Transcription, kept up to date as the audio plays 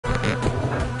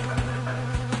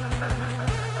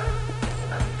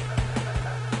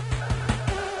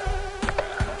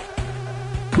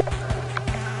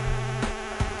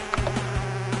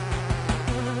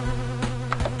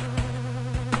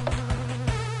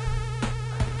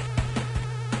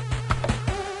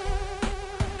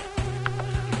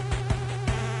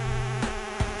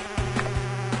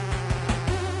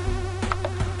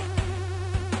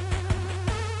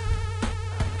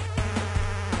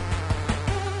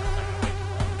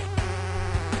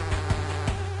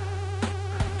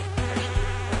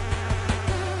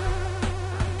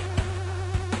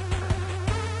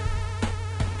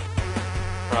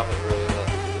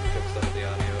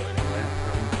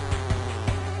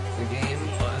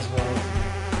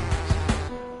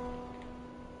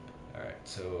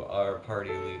our party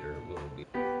leader will be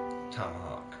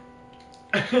Tomahawk.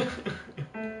 Last week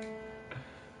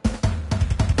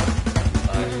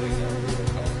we were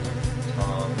calling him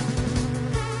Tom.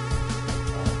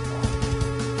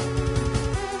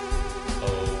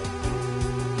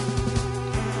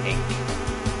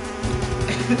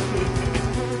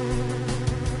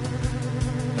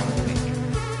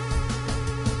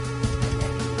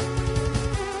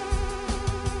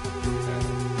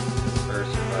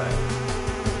 First survival.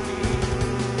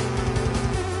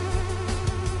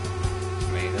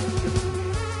 Tomato.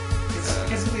 Because at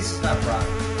least it's not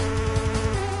broccoli.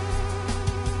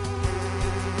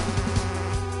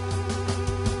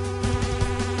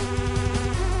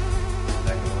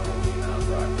 Second one will be not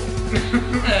broccoli.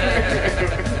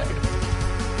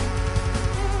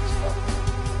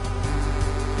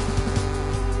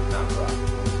 Not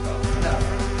broccoli. What's it called? No.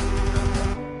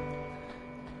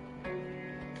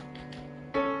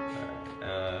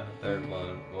 Alright, third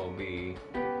one will be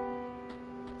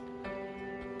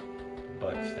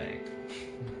butt stank.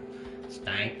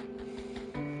 Stank.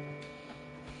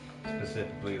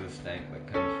 Specifically the stank that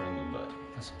comes from the butt.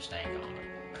 Put some stank on it.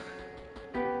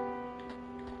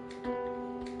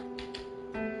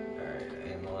 Alright,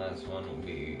 and the last one will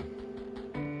be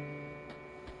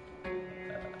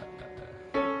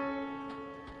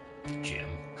Jim.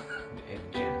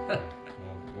 Jim.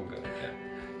 We'll go with Jim.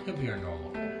 He'll be our normal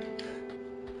guy.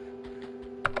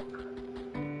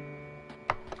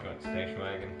 You want station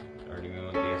wagon? Or do we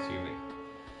want the SUV?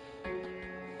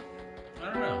 I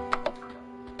don't know.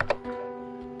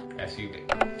 SUV.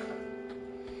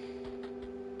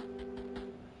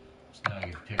 So now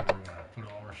you pick where we're gonna put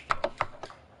all our stuff.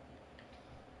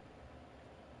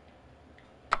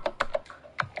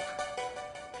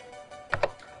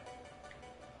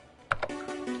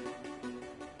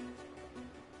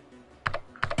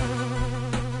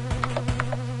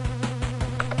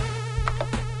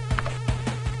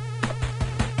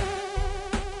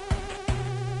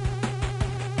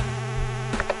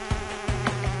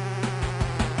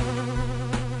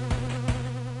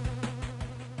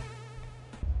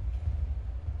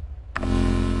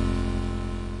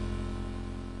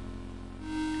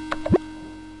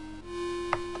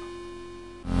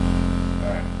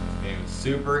 Alright, this game is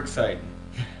super exciting.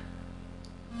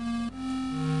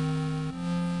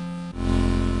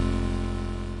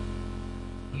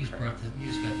 You just got this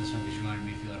one because you wanted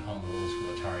me to feel at home with old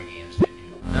school Atari games, didn't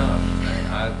you? No,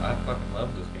 I fucking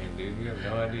love this game, dude. You have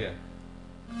no idea.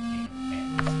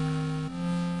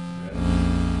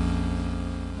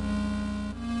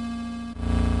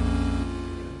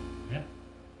 Yeah.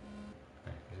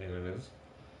 You see what it is?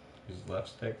 Use left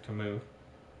stick to move.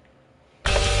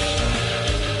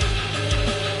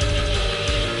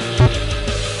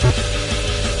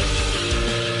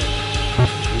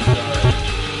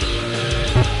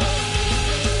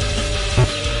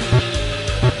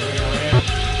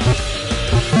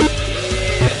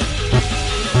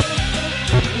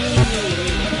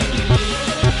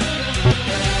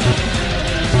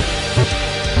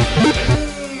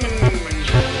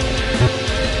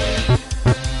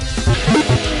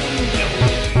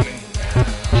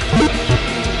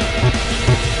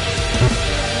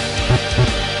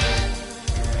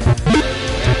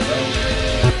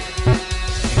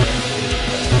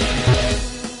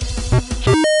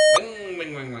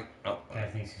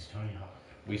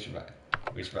 We survived.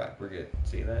 We survived. We're good.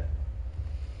 See that?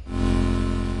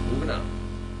 Moving on.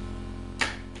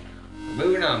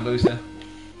 Moving on, Boosa.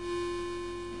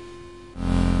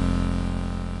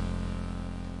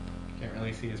 Can't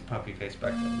really see his puppy face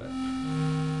back there, but.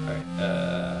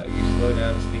 Alright, you slow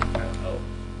down, sneak past. Oh.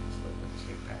 Slow down,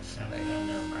 sneak past. Sounds like down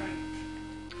there, Brian.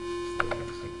 Slow down,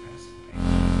 sneak past.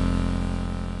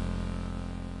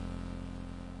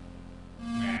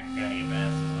 Yeah, gotta get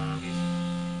past the zombies.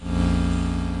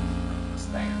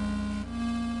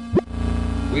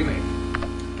 We made it.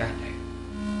 God damn.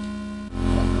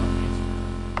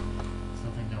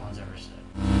 Something no one's ever said.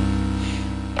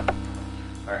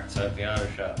 Alright, so at the auto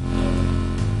shop,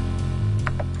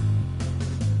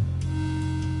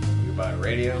 we buy a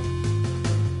radio,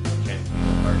 chance to meet a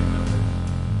party member.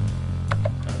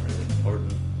 Not really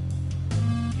important.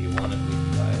 If you want it, we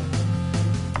can buy it.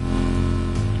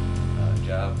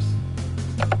 Jobs.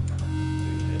 Do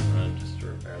the hit and run just to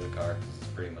repair the car, because it's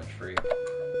pretty much free.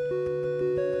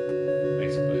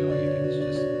 Basically, all you do is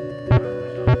just run the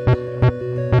zombies.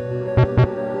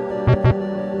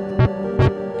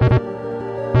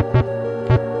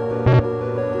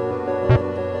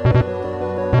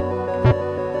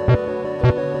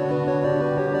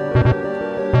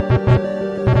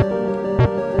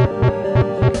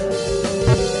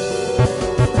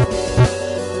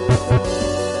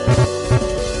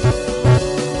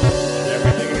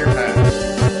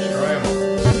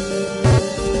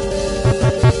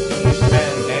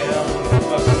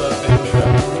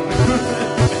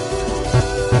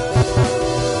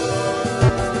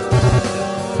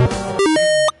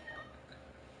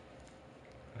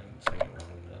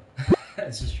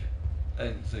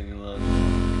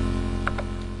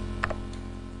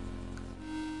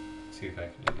 see if I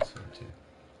can do this one too.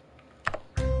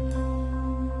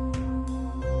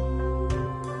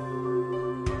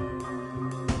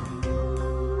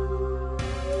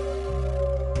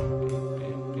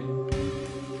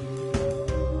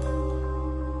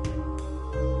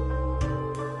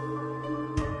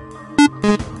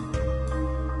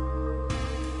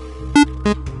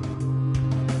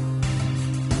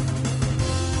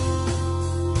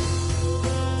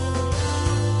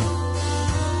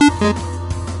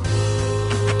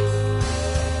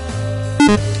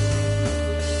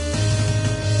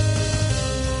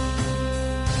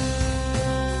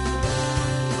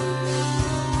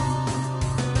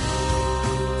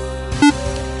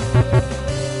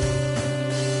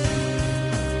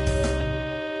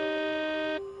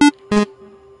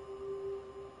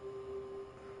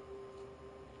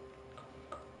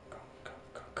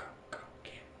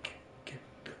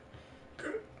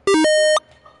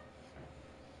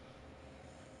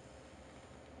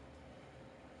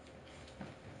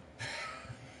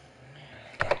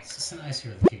 It's just nice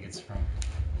here the kid gets from.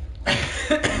 I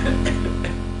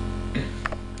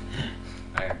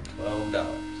have $12.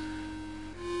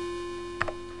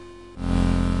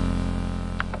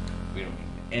 We don't need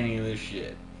any of this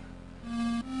shit. You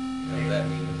know what that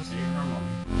means?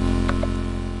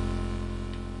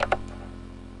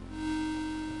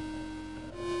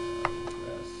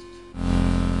 Rest.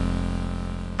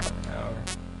 Hour.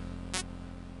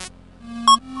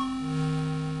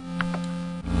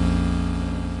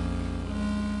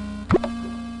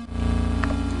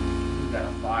 We got a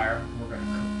fire. We're gonna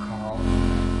cook Carl.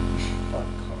 Fuck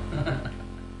Carl.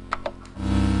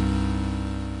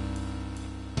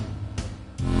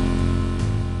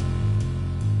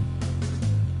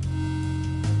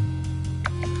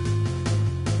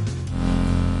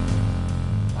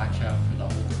 Watch out for the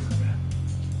horde.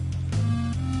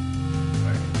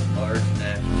 Large and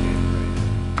agitated right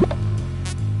now.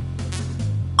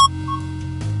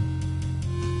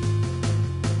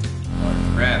 Large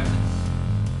rabbits.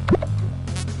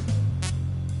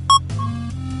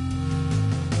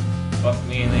 Fuck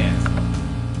me in the ass.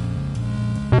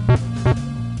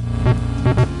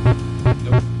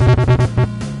 Nope.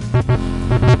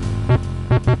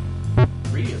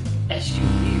 Really?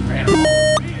 SUV ran all.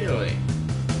 Really?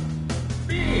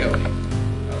 Really?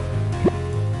 Oh.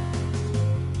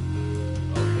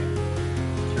 Okay.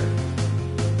 Sure.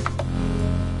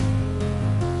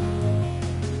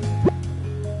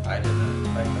 I did not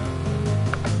expect that.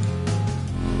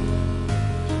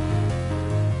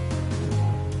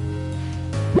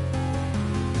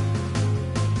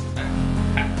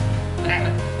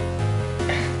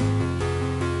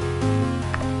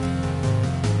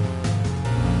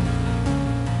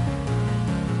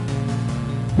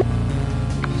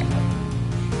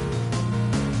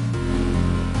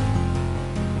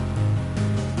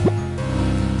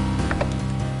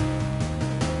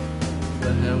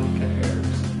 The hell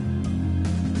cares?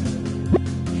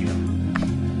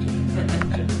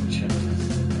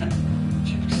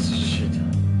 Shit.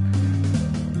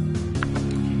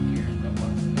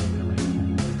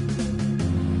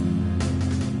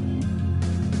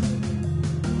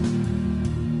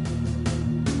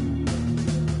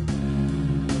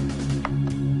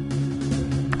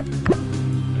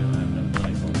 We don't have enough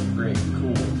money for it. Great,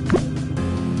 cool.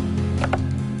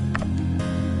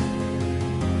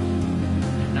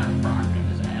 Not rocking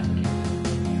his ass kicked.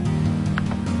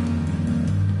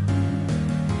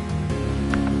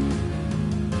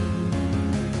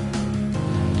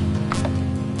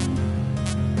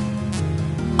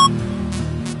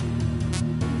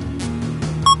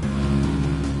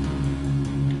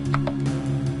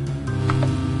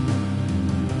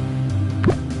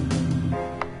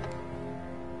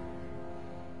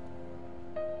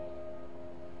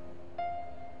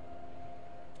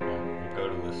 We'll go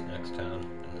to this next town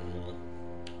and then we'll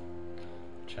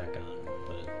check on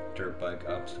the dirt bike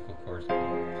obstacle course.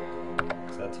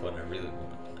 Because that's what I really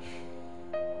want to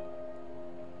play.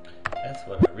 That's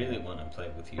what I really want to play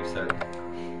with you, sir.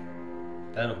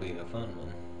 That'll be a fun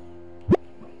one.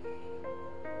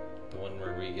 The one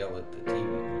where we yell at the TV.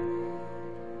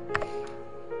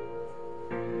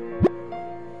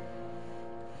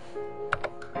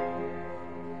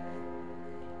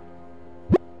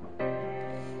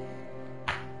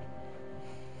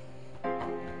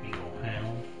 Big old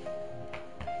hound.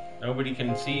 Nobody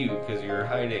can see you because you're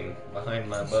hiding behind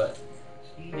my butt.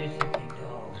 See this big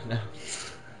dog. No.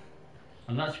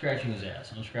 I'm not scratching his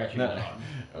ass. I'm scratching No. the dog.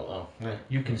 Oh, well.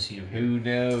 You can see him here. Who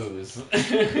knows?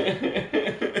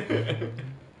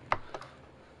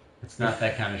 It's not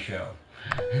that kind of show.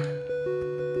 People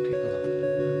don't.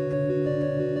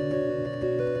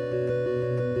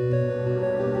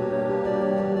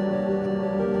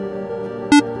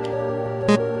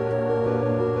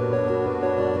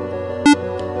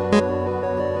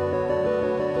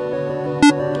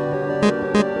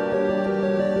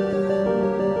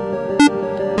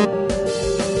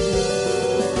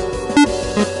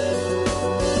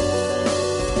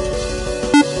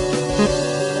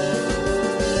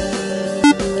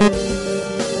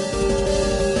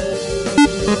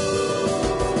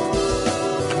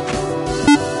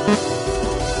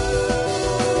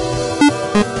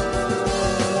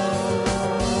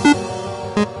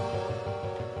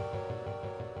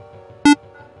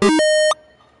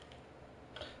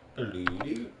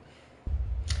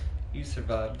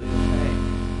 do that.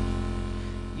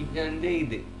 You done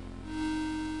did it.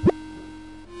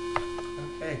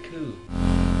 Okay, cool.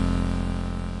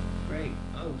 Great,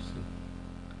 awesome.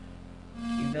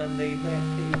 You done did that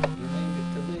too. You made it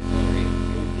to this area.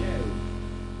 Good job.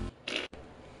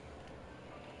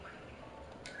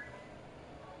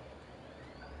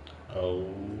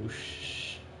 Oh,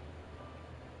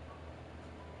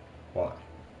 Why?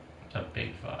 It's a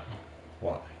big file.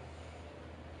 Why?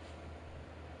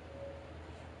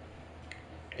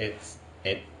 It's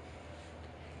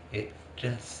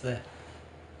just that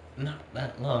not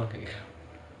that long ago.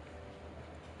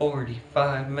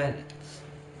 45 minutes.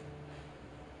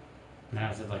 Now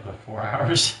is it like, what, 4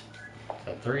 hours?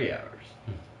 So 3 hours.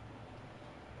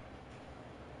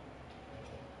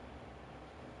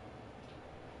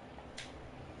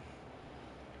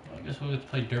 Well, I guess we'll just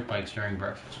play dirt bikes during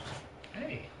breakfast.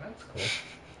 Hey, that's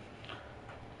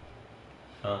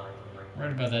cool.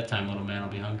 Right about that time, little man will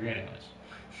be hungry anyways.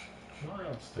 What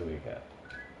else do we got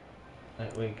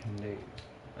that we can do?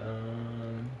 I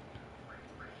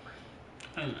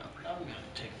don't know. I'm gonna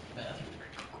take